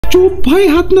চুপ ভাই,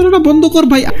 হাত নাড়াটা বন্ধ কর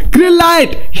ভাই। Green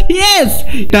light, yes.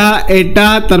 এটা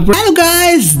তারপর hello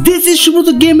guys, this is Subrata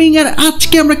gaming আর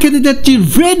আজকে আমরা খেলতে যাচ্ছি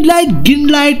red light green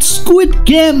light squid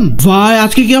game. ভাই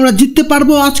আজকে কি আমরা জিততে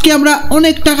পারবো? আজকে আমরা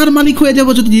অনেক টাকার মালিক হয়ে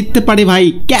যাবো যদি জিততে পারি ভাই।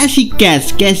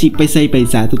 ক্যাশই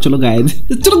পয়সা। তো চলো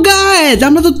গাইস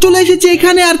আমরা তো চলে এসেছি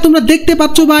এখানে আর তোমরা দেখতে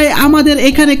পাচ্ছ ভাই আমাদের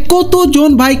এখানে কতজন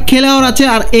ভাই খেলোয়াড় আছে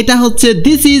আর এটা হচ্ছে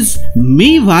দিস ইজ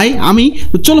মি ভাই, আমি।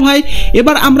 তো চলো ভাই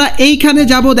এবার আমরা এইখানে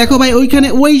যাব। দেখো ভাই ওইখানে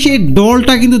ওই সেই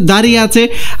দলটা কিন্তু দাঁড়িয়ে আছে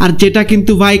আর যেটা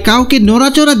কিন্তু ভাই কাউকে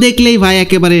নড়াচড়া দেখলেই ভাই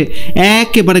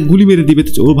একেবারে গুলি মেরে দিবে।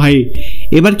 ও ভাই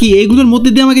এবার কি এইগুলোর মধ্যে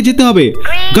দিয়ে আমাকে যেতে হবে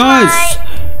গাইস?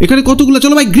 এখানে কতগুলো,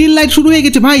 চলো ভাই গ্রিন লাইট শুরু হয়ে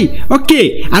গেছে ভাই। ওকে,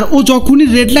 আর ও যখনই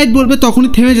রেড লাইট বলবে তখনই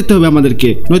থেমে যেতে হবে আমাদেরকে,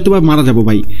 নয়তো ভাই মারা যাবো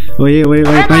ভাই। ওই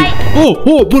ভাই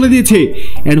ও বলে দিয়েছে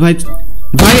এন্ড ভাই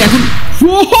এখন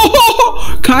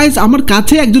গাইস আমার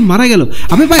কাছে একজন মারা গেল।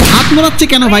 আবে ভাই হাত নড়াচ্ছে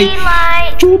কেন ভাই?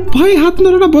 চুপ ভাই, হাত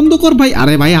নড়াটা বন্ধ কর ভাই।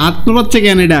 আরে ভাই হাত নড়াচ্ছে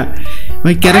কেন এটা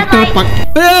ভাই? ক্যারেক্টার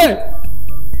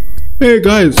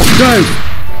গাইস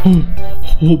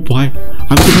ও ভাই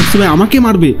আমি তো ভাবছি ভাই আমাকে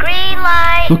মারবে।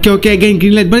 ওকে अगेन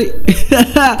গ্রিন লাইট ভাই।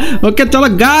 ওকে চলো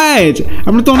গাইস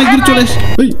আমরা তো অনেক দূর চলে এসেছি।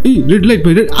 এই রেড লাইট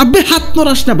ভাই, আবে হাত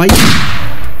নড়াস না ভাই।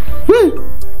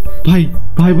 ভাই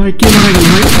কে মারা গেল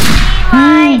ভাই?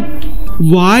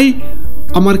 ভাই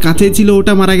আমার কাছে ছিল,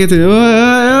 ওটা মারা গেছে।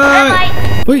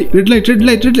 ওই রেড লাইট।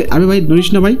 আরে ভাই নড়িস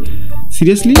না ভাই,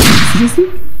 সিরিয়াসলি।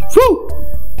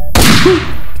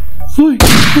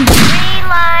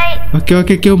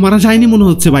 ওকে কেউ মারা যায়নি মনে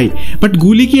হচ্ছে ভাই, বাট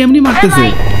গুলি কি এমনি মারতেছে।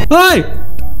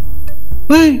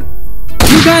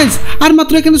 গাইস আর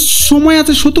মাত্র এখানে সময়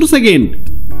আছে 17 সেকেন্ড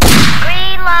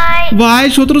ভাই।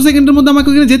 17 সেকেন্ডের মধ্যে আমাকে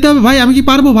ওখানে যেতে হবে ভাই। আমি কি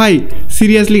পারবো ভাই?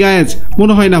 সিরিয়াসলি গাইস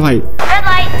মনে হয় না ভাই।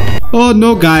 ও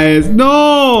নো গাইস, নো,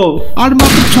 আর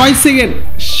মাত্র 6 second.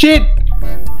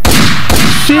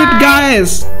 Sheet guys,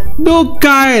 no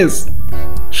guys,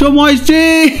 সময়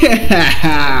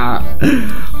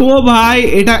ও ভাই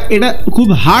এটা খুব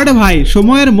হার্ড ভাই,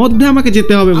 সময়ের মধ্যে আমাকে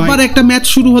যেতে হবে ভাই। আবার একটা ম্যাচ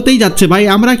শুরু হতেই যাচ্ছে ভাই।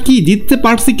 আমরা কি জিততে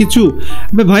পারছি কিছু?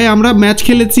 ভাই আমরা ম্যাচ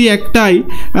খেলেছি একটাই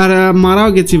আর মারাও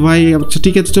গেছি ভাই। আচ্ছা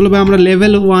ঠিক আছে চলো ভাই আমরা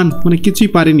লেভেল 1 মানে কিছুই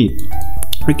পারিনি।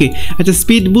 ওকে আচ্ছা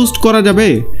স্পিড বুস্ট করা যাবে?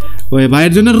 ওই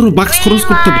ভাইয়ের জন্য রোবাক্স খরচ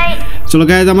করতে হবে। চলো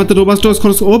গাইস আমার তো রোবাক্স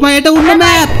খরচ। ও ভাই এটা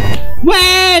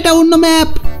অন্য ম্যাপ।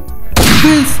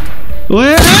 ওই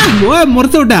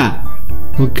মরছে ওটা।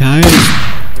 ও গাইস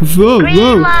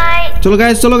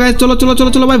চলো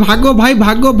ভাই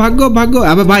ভাগ্য।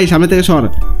 আবে ভাই সামনে থেকে সর।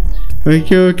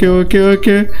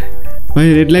 ওকে ভাই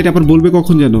রেড লাইট আবার বলবে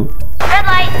কখন যেন।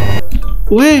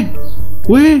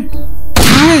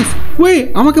 ওয়ে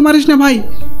আমাকে মারিস না ভাই।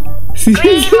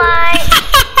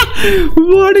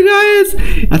 What guys?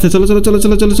 আচ্ছা চলো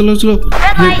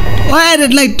ওই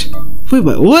রেড লাইট।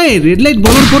 ওই রেড লাইট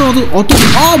বলার পর অত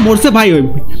মরছে ভাই। ওই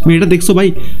মেয়েটা দেখছো ভাই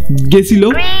গেছিল।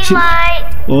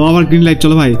 ও আবার গ্রিন লাইট।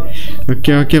 চলো ভাই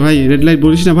ওকে ভাই রেড লাইট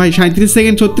বলিস না ভাই। 37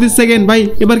 সেকেন্ড 36 সেকেন্ড ভাই,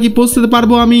 এবার কি পৌঁছতে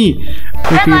পারবো আমি?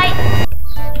 ওকে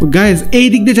গাইস এই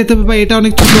দিক দিয়ে যেতে হবে ভাই, এটা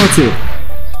অনেক ছোট আছে।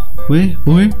 ওয়ে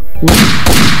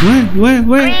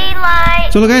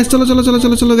চলো গাইস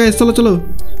চলো গাইস চলো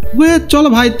ওয়ে চল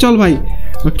ভাই।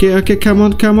 ওকে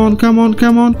কাম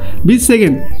অন 20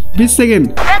 সেকেন্ড।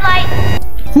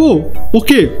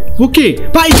 ওকে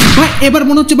ভাই এবার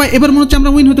মনে হচ্ছে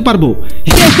আমরা উইন হতে পারবো।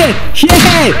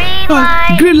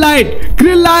 গ্রিন লাইট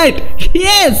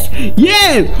ইয়েস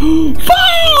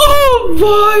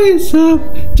ভাই সব।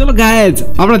 চলো গাইস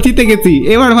আমরা জিতে গেছি।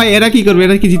 এবার ভাই এরা কি করবে?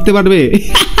 এরা কি জিততে পারবে?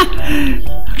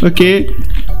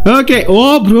 ওকে ও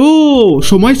ব্রো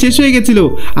সময় শেষ হয়ে গেছিল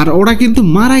আর ওরা কিন্তু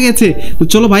মারা গেছে। তো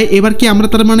চলো ভাই এবার কি আমরা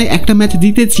তার মানে একটা ম্যাচ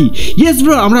জিতেছি? ইয়েস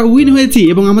ব্রো আমরা উইন হয়েছি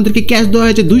এবং আমাদেরকে ক্যাশ দেওয়া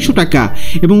হয়েছে 200 টাকা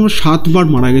এবং 7 বার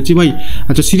মারা গেছি ভাই।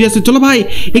 আচ্ছা সিরিয়াসলি চলো ভাই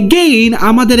এগেইন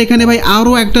আমাদের এখানে ভাই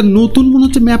আরো একটা নতুন মনে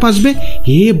হচ্ছে ম্যাপ আসবে।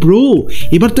 ব্রো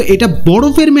এবার তো এটা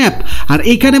বরফের ম্যাপ আর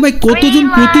এখানে ভাই কতজন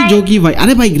প্রতিযোগী ভাই।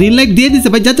 আরে ভাই গ্রিন লাইট দিয়ে দিছে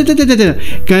ভাই। যা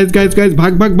গাইস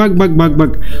ভাগ।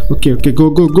 ওকে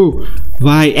গো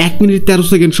ভাই 1 মিনিট 13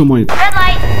 সেকেন্ড সময়।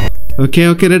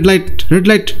 ওকে রেড লাইট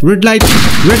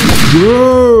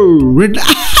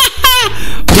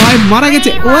ভাই মারা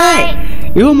গেছে।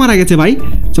 এও মারা গেছে ভাই।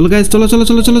 চলো গাইস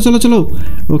চলো।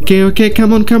 ওকে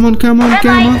কাম অন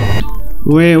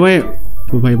ওয়ে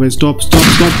ও ভাই স্টপ।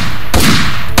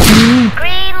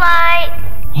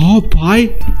 ও ভাই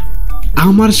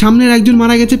আমার সামনের একজন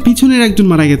মারা গেছে, পিছনের একজন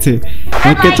মারা গেছে।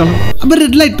 ওকে চলো আবার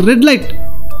রেড লাইট।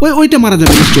 ওইটা মারা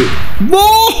যাবে নিশ্চয়ই।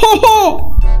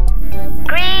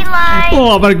 ও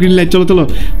আবার গ্রিন লাইট। চলো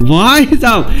ভাই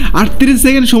যাও 38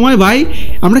 সেকেন্ড সময় ভাই।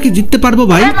 আমরা কি জিততে পারবো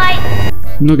ভাই?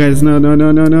 নো গাইস নো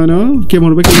কে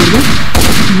মরবে?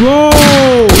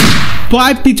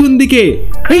 ভাই পিছন দিকে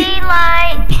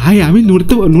ভাই আমি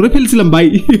নড়ে ফেলছিলাম ভাই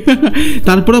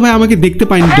তারপরে ভাই আমাকে দেখতে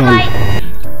পাইনি দল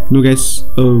নো গাইস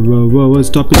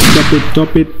স্টপ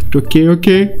ইট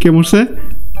ওকে কে মরছে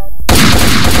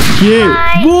কে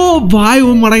ও ভাই ও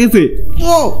মারা গেছে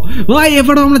ও ভাই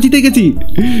এবারও আমরা জিতে গেছি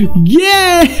ইয়ে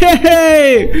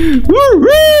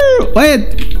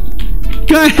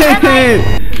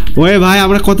ওয়ে ভাই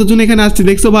আমরা কতজন এখানে আসছি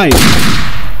দেখছো ভাই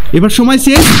এবার সময়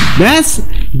শেষ ব্যাস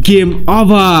গেম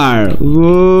ওভার ও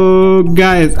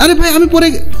গাইস আরে ভাই আমি পরে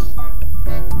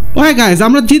ওকে গাইস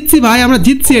আমরা জিতছি ভাই আমরা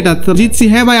জিতছি এটা জিতছি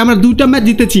হ্যাঁ ভাই আমরা দুইটা ম্যাচ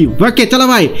জিতেছি ওকে চলো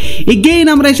ভাই এগেইন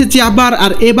আমরা এসেছি আবার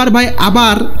আর এবার ভাই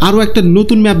আবার আরো একটা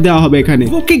নতুন ম্যাপ দেওয়া হবে এখানে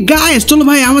ওকে গাইস চলো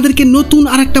ভাই আমাদেরকে নতুন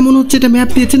আরেকটা মনে হচ্ছে এটা ম্যাপ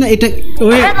দিয়েছে না এটা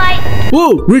ও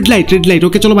রেড লাইট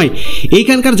ওকে চলো ভাই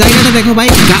এইখানকার জায়গাটা দেখো ভাই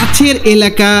গাছের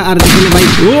এলাকা আর যেখানে ভাই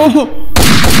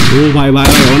ও ভাই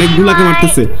অনেকগুলাকে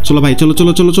মারতেছে চলো ভাই চলো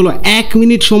 1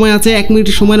 মিনিট সময় আছে 1 মিনিট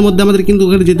সময়ের মধ্যে আমাদের কিন্তু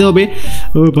ওখানে যেতে হবে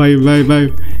ও ভাই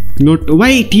নোট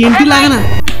ভাই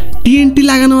টিএনটি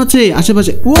লাগানো আছে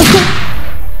আশেপাশে ও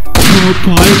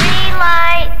ভাই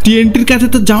টিএনটির কাছে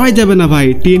তো যাওয়াই যাবে না ভাই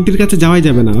টিএনটির কাছে যাওয়াই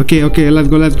যাবে না okay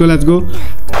let's go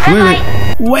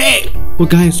way O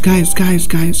guys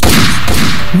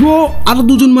ও আরো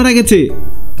দুজন মারা গেছে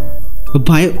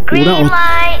ভাই ওরা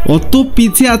অত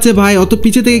পিছে আছে ভাই অত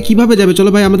পিছে থেকে কিভাবে যাবে চলো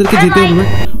ভাই আমাদেরকে যেতে হবে ভাই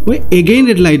ওই এগেইন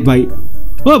রেড লাইট ভাই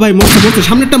ও ভাই মরছে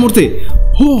সামনেরটা মরছে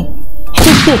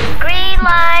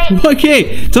ওকে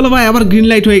চলো ভাই আবার গ্রিন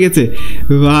লাইট হয়ে গেছে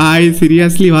ভাই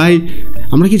সিরিয়াসলি ভাই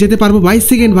আমরা কি যেতে পারবো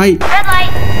 22 সেকেন্ড ভাই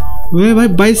ওই ভাই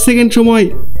 22 সেকেন্ড সময়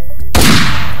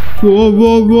ও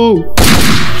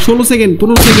 16 সেকেন্ড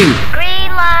 15 সেকেন্ড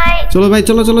চলো ভাই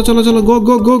চলো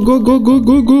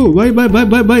গো ভাই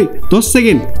 10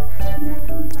 সেকেন্ড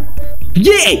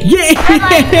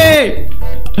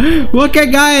ওকে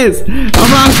গাইস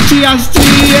আমরা আসছি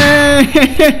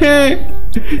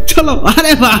চলো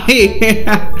আরে ভাই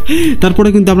তারপরে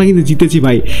কিন্তু আমরা কিন্তু জিতেছি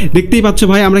ভাই দেখতেই পাচ্ছ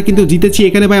ভাই আমরা কিন্তু জিতেছি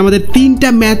এখানে ভাই আমাদের 3টা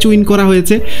ম্যাচ উইন করা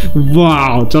হয়েছে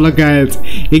ওয়াও চলো গাইস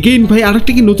এগেইন ভাই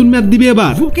আরেকটা কি নতুন ম্যাপ দিবে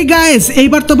এবার ওকে গাইস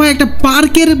এইবার তো ভাই একটা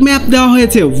পার্কের ম্যাপ দেওয়া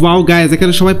হয়েছে ওয়াও গাইস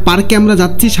এখানে সবাই পার্কে আমরা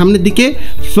যাচ্ছি সামনের দিকে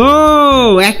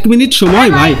 1 মিনিট সময়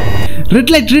ভাই রেড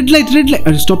লাইট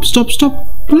স্টপ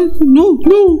নো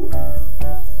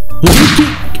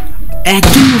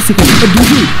একজন মরছে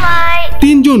দুজন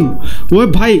 3 জন ওই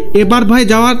ভাই এবার ভাই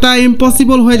যাওয়াটা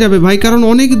ইম্পসিবল হয়ে যাবে ভাই কারণ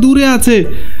অনেক দূরে আছে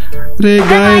রে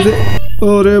গাইস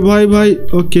ওরে ভাই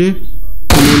ওকে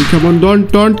come on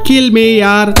don't kill me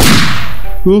यार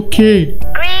ওকে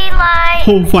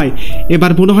ও ভাই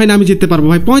এবার মনে হয় না আমি যেতে পারবো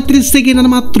ভাই 35 সেকেন্ড আর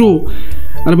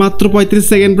মাত্র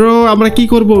 35 সেকেন্ড ব্রো আমরা কি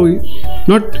করব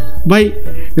নট ভাই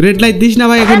রেড লাইট দিস না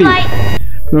ভাই এখনই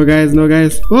নো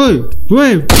গাইস ওই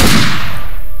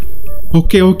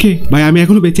ওকে ভাই আমি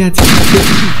এখনো বেঁচে আছি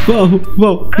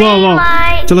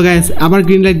চলো গাইস আবার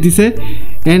গ্রিন লাইট দিছে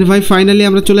এন্ড ভাই ফাইনালি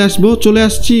আমরা চলে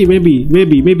আসছি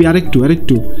মেবি আরেকটু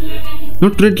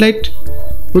not red light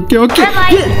okay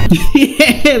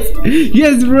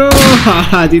yes bro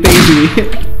জিতে গেছি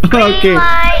ওকে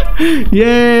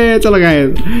চলো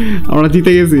গাইস আমরা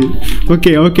জিতে গেছি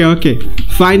ওকে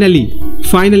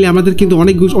ফাইনালি আমাদের কিন্তু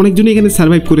অনেকজনই এখানে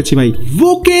সার্ভাইভ করেছি ভাই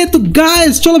ওকে তো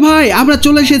গাইস চলো ভাই আমরা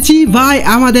চলে এসেছি ভাই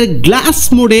আমাদের গ্লাস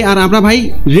মোডে আর আমরা ভাই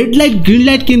রেড লাইট গ্রিন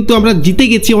লাইট কিন্তু আমরা জিতে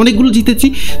গেছি অনেকগুলো জিতেছি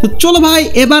তো চলো ভাই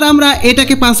এবার আমরা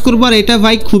এটাকে পাস করবো আর এটা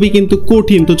ভাই খুবই কিন্তু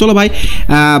কঠিন তো চলো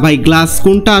ভাই গ্লাস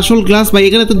কোনটা আসল গ্লাস ভাই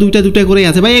এখানে তো দুইটা করেই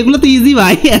আছে ভাই এগুলো তো ইজি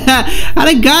ভাই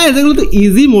আরে গাইস এগুলো তো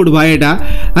ইজি মোড ভাই এটা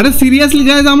আরে সিরিয়াসলি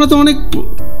গাইস আমরা তো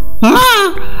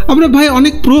আমরা ভাই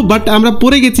অনেক প্রো বাট আমরা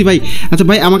পড়ে গেছি ভাই আচ্ছা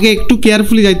ভাই আমাকে একটু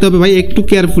কেয়ারফুলি যাইতে হবে ভাই একটু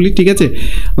কেয়ারফুলি ঠিক আছে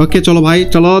ওকে চলো ভাই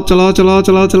চলো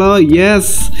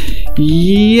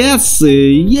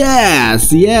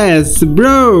yes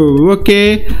bro okay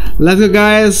let's go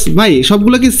guys ভাই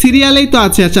সবগুলো কি সিরিয়ালেই তো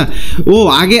আছে আচ্ছা ও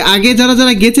আগে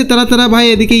যারা গেছে তারা ভাই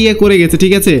এদিকে করে গেছে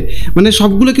ঠিক আছে মানে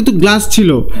সবগুলো কিন্তু গ্লাস ছিল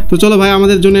তো চলো ভাই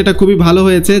আমাদের জন্য এটা খুবই ভালো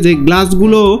হয়েছে যে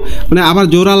গ্লাসগুলো মানে আবার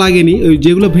জোড়া লাগেনি ওই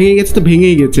যেগুলো ভেঙে গেছে তো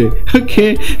ভেঙেই গেছে ওকে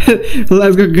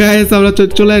লেটস গো গাইস আমরা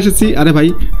চলে এসেছি আরে ভাই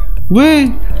ওয়ে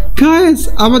গাইস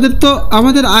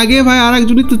আমাদের আগে ভাই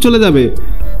আরেকজনই তো চলে যাবে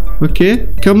ওকে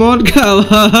কাম অন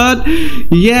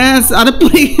ইয়েস আরে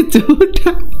পড়ে গেছে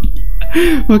ওটা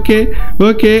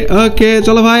ওকে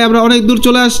চলো ভাই আমরা অনেক দূর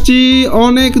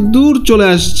চলে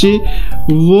আসছি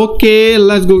ওকে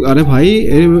লেটস গো আরে ভাই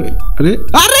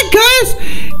আরে গাইস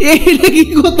এটা কি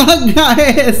কথা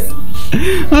গাইস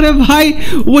আরে ভাই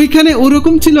ওইখানে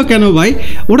ওরকম ছিল কেন ভাই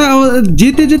ওরা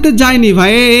যেতে যায়নি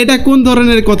ভাই এটা কোন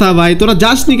ধরনের কথা ভাই তোরা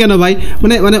যাসনি কেন ভাই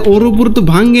মানে ওর উপর তো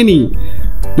ভাঙেনি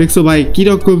দেখছো ভাই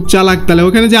কিরকম চালাক, তাহলে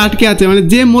ওখানে যে আটকে আছে মানে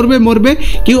যে মরবে মরবে,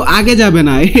 কেউ আগে যাবে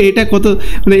না। এটা কত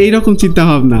মানে এইরকম চিন্তা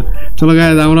ভাবনা। চলো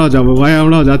গাইস আমরাও যাবো ভাই,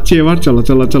 আমরাও যাচ্ছি এবার। চলো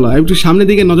চলো চলো, একটু সামনের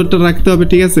দিকে নজরটা রাখতে হবে,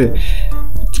 ঠিক আছে,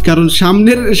 কারণ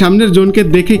সামনের জোনকে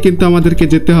দেখে কিন্তু আমাদেরকে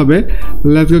যেতে হবে।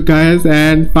 Let's go guys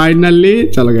and finally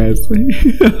চলো গাইস।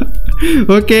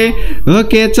 ওকে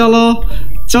ওকে চলো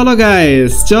চলো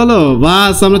গাইস চলো,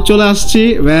 বাস আমরা চলে আসছি।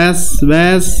 ব্যাস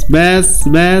ব্যাস ব্যাস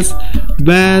ব্যাস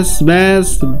ব্যাস ব্যাস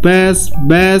ব্যাস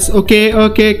ব্যাস ওকে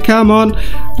ওকে come on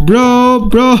bro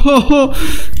bro,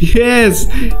 yes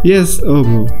yes.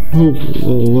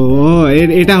 ও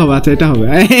এটা হবে, আচ্ছা এটা হবে।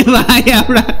 ভাই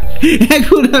আমরা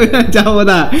এখন যাবো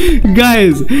না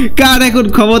গাইস, কার এখন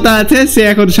ক্ষমতা আছে সে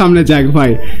এখন সামনে যাক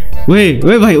ভাই।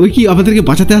 ওই ভাই ওই কি আমাদেরকে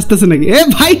বাঁচাতে আসতেছে নাকি? এ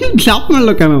ভাই লাফ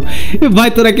মারলো কেন? এ ভাই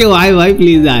তোরা কেউ আয় ভাই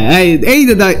প্লিজ আয়। এই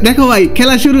দেখো ভাই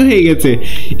খেলা শুরু হয়ে গেছে,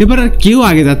 এবার আর কেউ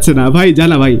আগে যাচ্ছে না ভাই,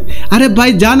 জানা ভাই। আরে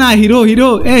ভাই জানা হিরো হিরো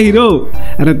এ হিরো।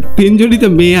 আরে তিনজনই তো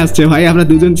মেয়ে আসছে ভাই, আমরা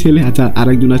দুজন ছেলে, আচ্ছা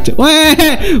আরেকজন আসছে। ও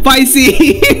পাইছি।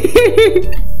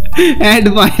 এন্ড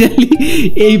ফাইনালি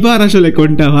এইবার আসলে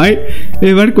কোনটা ভাই,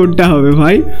 এবার কোনটা হবে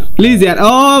ভাই প্লিজ ইয়ার।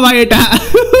 ও ভাই এটা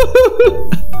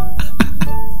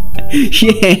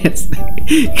yes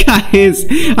guys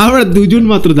আমরা দুজন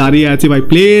মাত্র দাঁড়িয়ে আছি ভাই,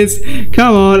 প্লিজ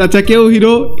কাম অন। আচ্ছা কেউ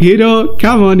hero hero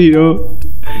come on hero.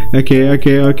 Okay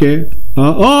okay okay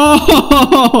O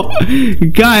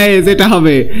guys এটা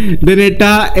হবে, দেন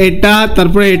এটা এটা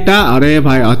তারপরে এটা। আরে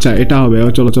ভাই আচ্ছা এটা হবে।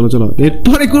 চলো চলো চলো,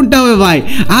 এরপরে কোনটা হবে ভাই?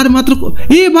 আর মাত্র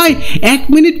এ ভাই 1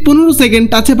 মিনিট 15 সেকেন্ড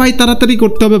আছে ভাই, তাড়াতাড়ি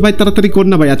করতে হবে ভাই, তাড়াতাড়ি কর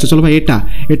না ভাই। আচ্ছা চলো ভাই এটা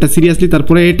এটা সিরিয়াসলি,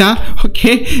 তারপরে এটা।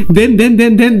 ওকে দেন দেন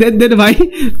দেন দেন দেন দেন ভাই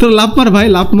তো লাফ মার ভাই,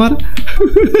 লাফ মার।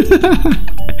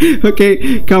 ওকে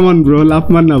কাম অন ব্রো, লাফ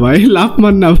মার না ভাই, লাফ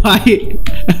মার না ভাই।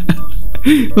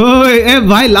 ও এ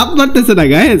ভাই লাফ মারতেছে না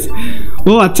গাইস।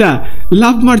 ও আচ্ছা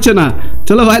লাফ মারছে না,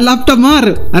 চলো ভাই লাফটা মার।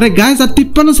 আরে গাইস আর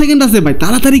 53 সেকেন্ড আছে ভাই,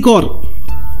 তাড়াতাড়ি কর।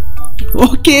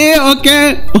 ওকে ওকে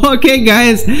ওকে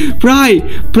গাইস প্রায়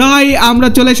প্রায় আমরা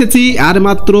চলে এসেছি। আর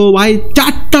মাত্র ভাই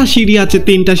 4টা সিঁড়ি আছে,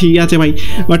 3টা সিঁড়ি আছে ভাই,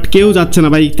 বাট কেউ যাচ্ছে না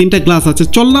ভাই। 3টা গ্লাস আছে,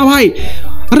 চল না ভাই।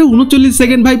 আরে 39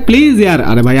 সেকেন্ড ভাই প্লিজ ইয়ার।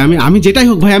 আরে ভাই আমি যেটাই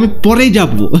হোক ভাই আমি পরেই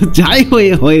যাবো, যাই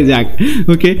হয়ে যাক।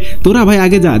 ওকে তোরা ভাই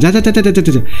আগে যা যা যা যা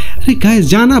যা যা। আরে গাইস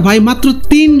জানা ভাই মাত্র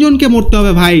 3 জনকে মরতে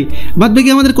হবে ভাই, বাদ বাকি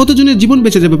আমাদের কতজনের জীবন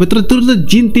বেঁচে যাবে? তোরা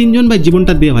 3 জন ভাই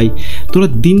জীবনটা দে ভাই, তোরা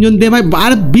 3 জন দে ভাই।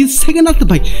 আর 20 সেকেন্ড আছে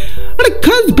ভাই। আরে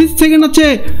খাস 20 সেকেন্ড আছে।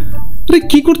 আরে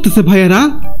কি করতেছে ভাই এরা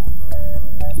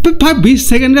ভাই? 20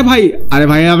 সেকেন্ডে ভাই। আরে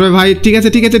ভাই আমরা ভাই ঠিক আছে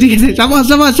ঠিক আছে ঠিক আছে, সাবাস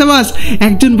সাবাস সাবাস।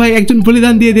 একজন ভাই একজন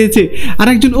বলিদান দিয়ে দিয়েছে, আর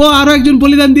একজন ও আরো একজন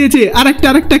বলিদান দিয়েছে,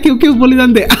 আরেকটা কেউ বলিদান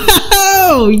দে।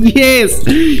 ইয়েস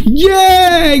ইয়ে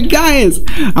গাইস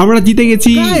আমরা জিতে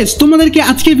গেছি। গাইস তোমাদেরকে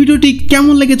আজকের ভিডিওটি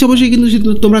কেমন লেগেছে অবশ্যই কিন্তু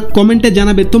তোমরা কমেন্টে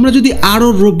জানাবে। তোমরা যদি আরো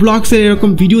রোবলক্সের এরকম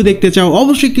ভিডিও দেখতে চাও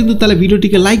অবশ্যই কিন্তু তাহলে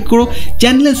ভিডিওটিকে লাইক করো,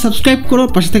 চ্যানেলে সাবস্ক্রাইব করো,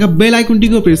 পাশে থাকা বেল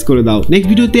আইকনটিকেও প্রেস করে দাও। নেক্সট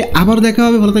ভিডিওতে আবার দেখা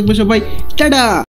হবে, ভালো থাকবে সবাই, টাটা।